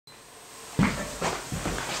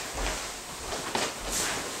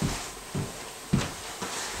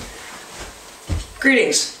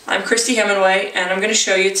Greetings, I'm Christy Hemingway and I'm going to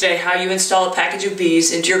show you today how you install a package of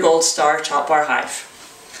bees into your Gold Star Top Bar Hive.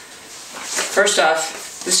 First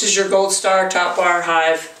off, this is your Gold Star Top Bar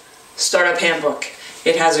Hive Startup Handbook.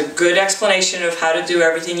 It has a good explanation of how to do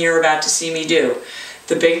everything you're about to see me do.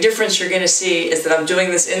 The big difference you're going to see is that I'm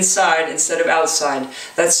doing this inside instead of outside.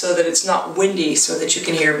 That's so that it's not windy so that you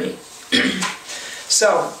can hear me.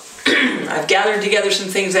 So, I've gathered together some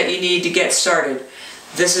things that you need to get started.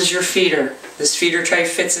 This is your feeder. This feeder tray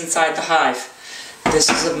fits inside the hive. This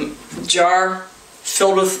is a jar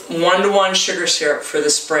filled with 1-to-1 sugar syrup for the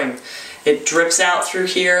spring. It drips out through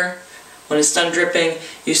here. When it's done dripping,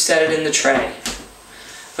 you set it in the tray.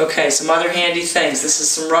 Okay, some other handy things. This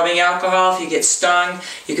is some rubbing alcohol. If you get stung,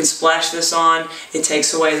 you can splash this on. It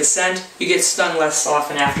takes away the scent. You get stung less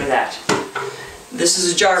often after that. This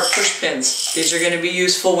is a jar of push pins. These are going to be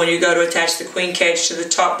useful when you go to attach the queen cage to the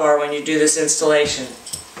top bar when you do this installation.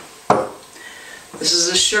 This is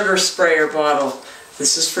a sugar sprayer bottle.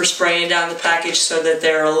 This is for spraying down the package so that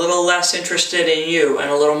they're a little less interested in you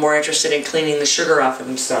and a little more interested in cleaning the sugar off of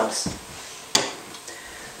themselves.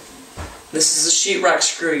 This is a sheetrock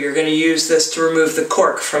screw. You're going to use this to remove the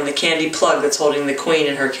cork from the candy plug that's holding the queen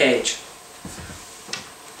in her cage.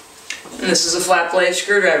 And this is a flat blade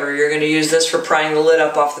screwdriver. You're going to use this for prying the lid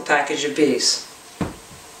up off the package of bees.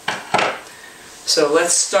 So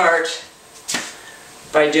let's start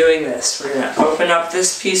by doing this. We're going to open up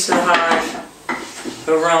this piece of the hive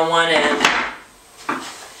over on one end.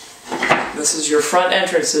 This is your front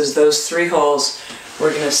entrances, those 3 holes.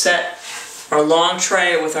 We're going to set our long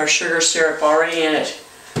tray with our sugar syrup already in it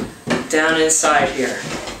down inside here.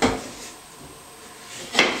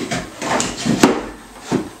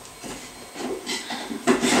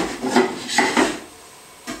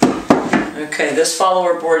 Okay, this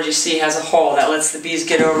follower board you see has a hole that lets the bees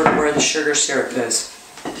get over to where the sugar syrup is.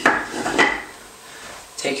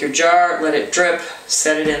 Take your jar, let it drip,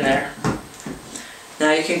 set it in there.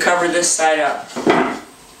 Now you can cover this side up.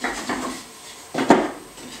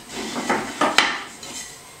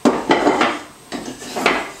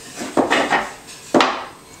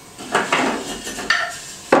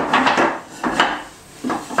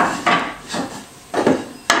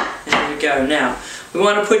 There we go. Now, we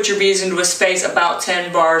want to put your bees into a space about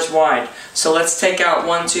 10 bars wide. So let's take out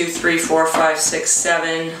 1, 2, 3, 4, 5, 6,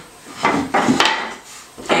 7,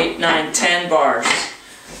 8, 9, 10 bars.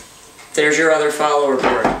 There's your other follower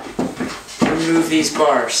board. Remove these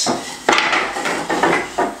bars.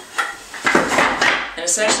 And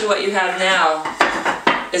essentially what you have now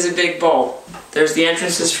is a big bowl. There's the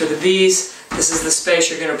entrances for the bees. This is the space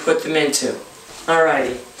you're going to put them into.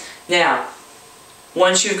 Alrighty. Now,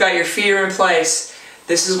 once you've got your feeder in place,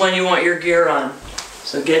 this is when you want your gear on.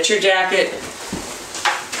 So get your jacket,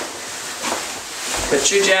 put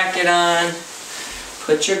your jacket on,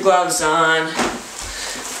 put your gloves on.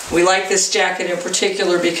 We like this jacket in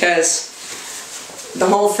particular because the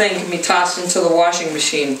whole thing can be tossed into the washing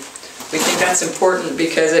machine. We think that's important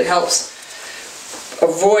because it helps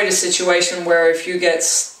avoid a situation where if you get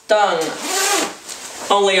stung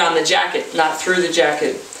only on the jacket, not through the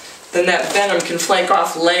jacket, then that venom can flake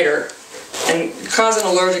off later and cause an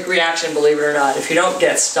allergic reaction, believe it or not. If you don't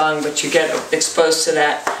get stung but you get exposed to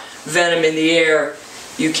that venom in the air,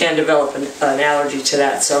 you can develop an allergy to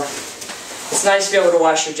that. So it's nice to be able to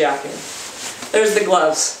wash your jacket. There's the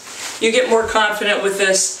gloves. You get more confident with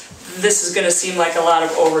this. This is going to seem like a lot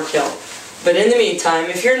of overkill. But in the meantime,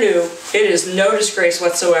 if you're new, it is no disgrace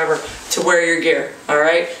whatsoever to wear your gear,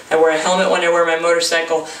 alright? I wear a helmet when I wear my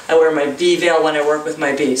motorcycle, I wear my bee veil when I work with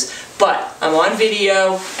my bees. But I'm on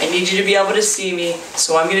video, I need you to be able to see me,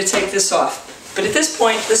 so I'm going to take this off. But at this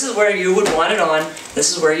point, this is where you would want it on, this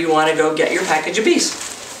is where you want to go get your package of bees.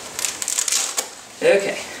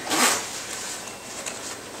 Okay.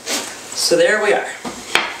 So there we are.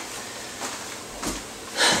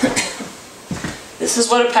 This is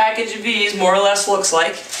what a package of bees more or less looks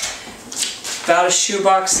like. About a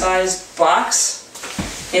shoebox sized box.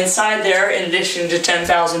 Inside there, in addition to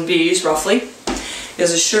 10,000 bees roughly,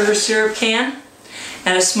 is a sugar syrup can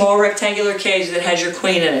and a small rectangular cage that has your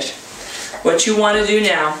queen in it. What you want to do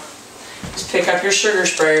now is pick up your sugar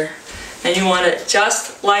sprayer and you want to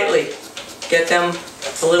just lightly get them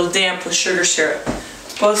a little damp with sugar syrup.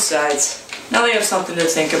 Both sides. Now they have something to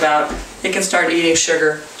think about. They can start eating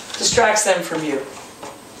sugar. Distracts them from you.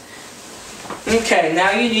 Okay,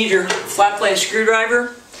 now you need your flat blade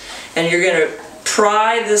screwdriver and you're going to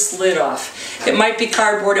pry this lid off. It might be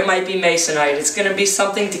cardboard, it might be masonite. It's going to be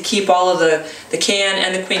something to keep all of the can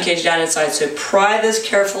and the queen cage down inside. So pry this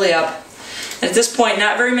carefully up. And at this point,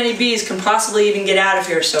 not very many bees can possibly even get out of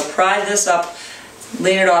here, so pry this up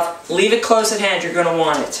Lean it off. Leave it close at hand. You're going to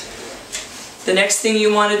want it. The next thing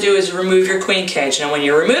you want to do is remove your queen cage. Now when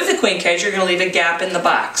you remove the queen cage, you're going to leave a gap in the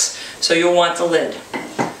box. So you'll want the lid.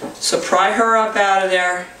 So pry her up out of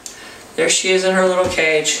there. There she is in her little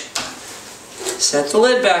cage. Set the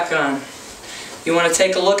lid back on. You want to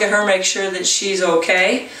take a look at her, make sure that she's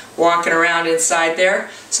okay, walking around inside there.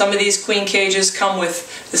 Some of these queen cages come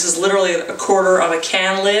with, this is literally a quarter of a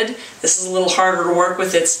can lid. This is a little harder to work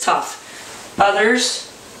with, it's tough. Others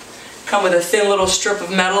come with a thin little strip of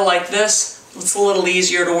metal like this. It's a little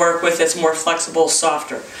easier to work with, it's more flexible,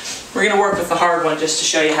 softer. We're going to work with the hard one just to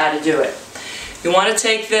show you how to do it. You want to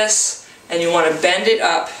take this and you want to bend it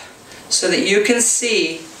up so that you can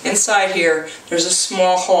see inside here there's a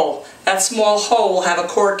small hole. That small hole will have a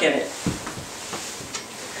cork in it.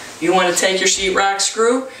 You want to take your sheetrock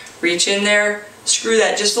screw, reach in there, screw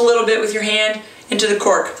that just a little bit with your hand into the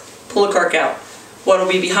cork. Pull the cork out. What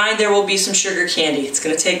will be behind there will be some sugar candy. It's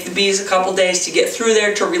going to take the bees a couple days to get through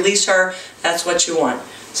there to release her. That's what you want.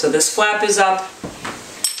 So this flap is up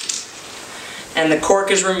and the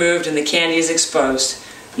cork is removed and the candy is exposed.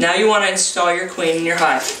 Now you want to install your queen in your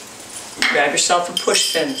hive. Grab yourself a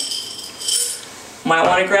push pin. Might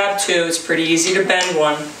want to grab two. It's pretty easy to bend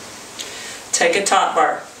one. Take a top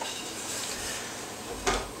bar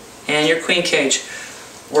and your queen cage.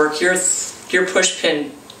 Work your push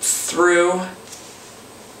pin through.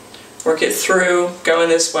 Work it through, going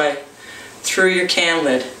this way, through your can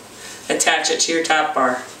lid. Attach it to your top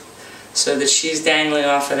bar so that she's dangling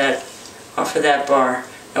off of that bar.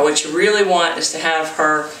 Now what you really want is to have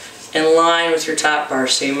her in line with your top bar,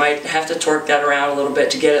 so you might have to torque that around a little bit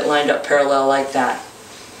to get it lined up parallel like that.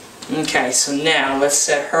 Okay, so now let's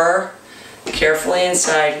set her carefully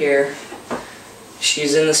inside here.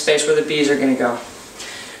 She's in the space where the bees are going to go.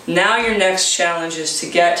 Now your next challenge is to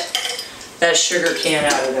get that sugar can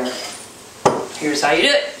out of there. Here's how you do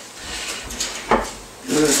it.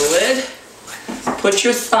 Move the lid. Put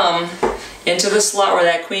your thumb into the slot where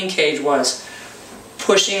that queen cage was,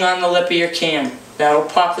 pushing on the lip of your can. That'll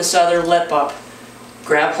pop this other lip up.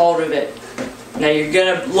 Grab hold of it. Now you're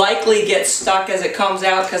going to likely get stuck as it comes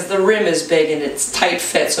out because the rim is big and it's tight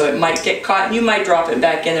fit, so it might get caught and you might drop it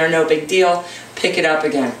back in there, no big deal. Pick it up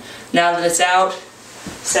again. Now that it's out,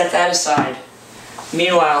 set that aside.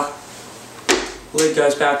 Meanwhile, lid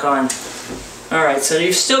goes back on. Alright, so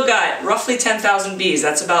you've still got roughly 10,000 bees.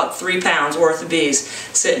 That's about 3 pounds worth of bees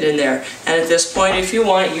sitting in there. And at this point, if you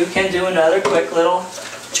want, you can do another quick little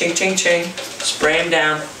ching ching ching, spray them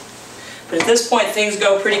down. But at this point, things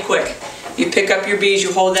go pretty quick. You pick up your bees,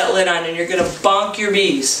 you hold that lid on, and you're going to bonk your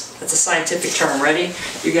bees. That's a scientific term. Ready?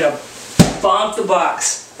 You're going to bonk the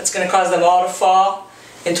box. That's going to cause them all to fall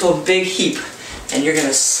into a big heap. And you're going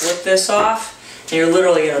to slip this off, and you're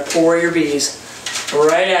literally going to pour your bees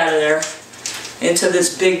right out of there into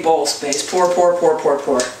this big bowl space. Pour, pour, pour, pour,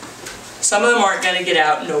 pour. Some of them aren't going to get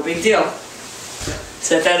out, no big deal.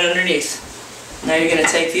 Set that underneath. Now you're going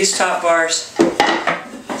to take these top bars,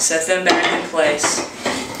 set them back in place,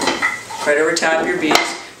 right over top of your bees.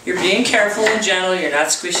 You're being careful and gentle, you're not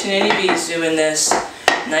squishing any bees doing this.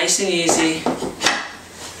 Nice and easy.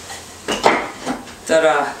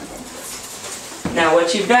 Ta-da. Now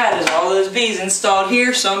what you've got is all those bees installed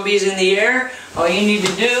here, some bees in the air. All you need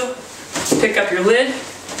to do is pick up your lid,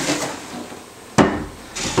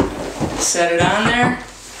 set it on there,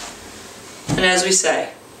 and as we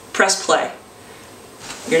say, press play.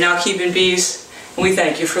 You're now keeping bees, and we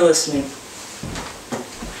thank you for listening.